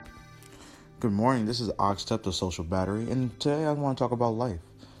Good morning, this is Oxtep, the social battery, and today I want to talk about life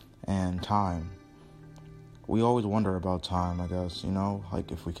and time. We always wonder about time, I guess,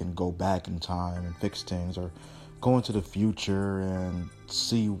 like if we can go back in time and fix things or go into the future and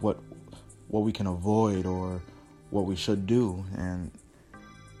see what we can avoid or what we should do. And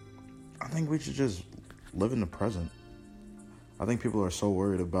I think we should just live in the present. I think people are so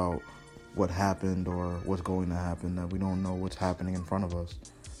worried about what happened or what's going to happen that we don't know what's happening in front of us.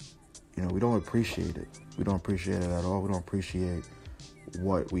 We don't appreciate it. We don't appreciate it at all. We don't appreciate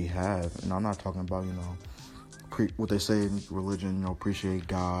what we have. And I'm not talking about, what they say in religion, appreciate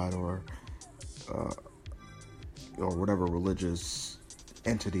God or whatever religious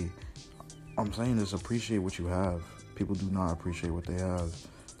entity. I'm saying is appreciate what you have. People do not appreciate what they have.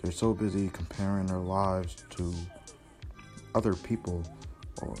 They're so busy comparing their lives to other people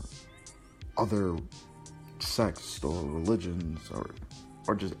or other sects or religions or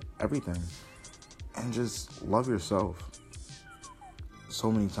just everything, and just love yourself. So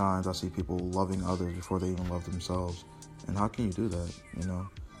many times I see people loving others before they even love themselves, and how can you do that?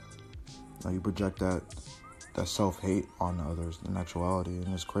 Now you project that self-hate on others in actuality,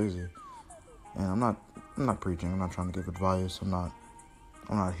 and it's crazy. And I'm not preaching. I'm not trying to give advice. I'm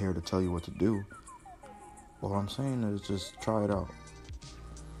not here to tell you what to do. What I'm saying is just try it out.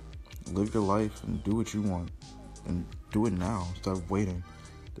 Live your life and do what you want, and do it now instead of waiting.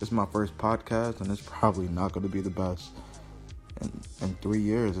 This is my first podcast, and it's probably not going to be the best. In 3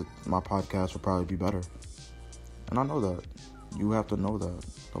 years, my podcast will probably be better. And I know that. You have to know that.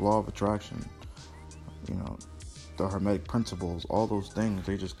 The law of attraction, the hermetic principles, all those things,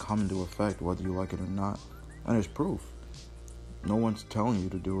 they just come into effect whether you like it or not. And there's proof. No one's telling you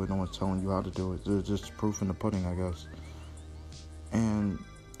to do it. No one's telling you how to do it. There's just proof in the pudding, I guess. And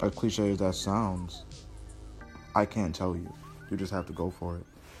as cliche as that sounds, I can't tell you. You just have to go for it.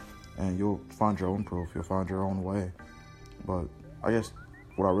 And you'll find your own proof. You'll find your own way. But I guess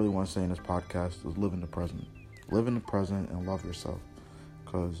what I really want to say in this podcast is live in the present. Live in the present and love yourself.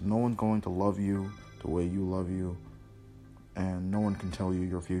 Because no one's going to love you the way you love you. And no one can tell you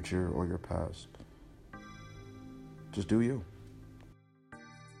your future or your past. Just do you.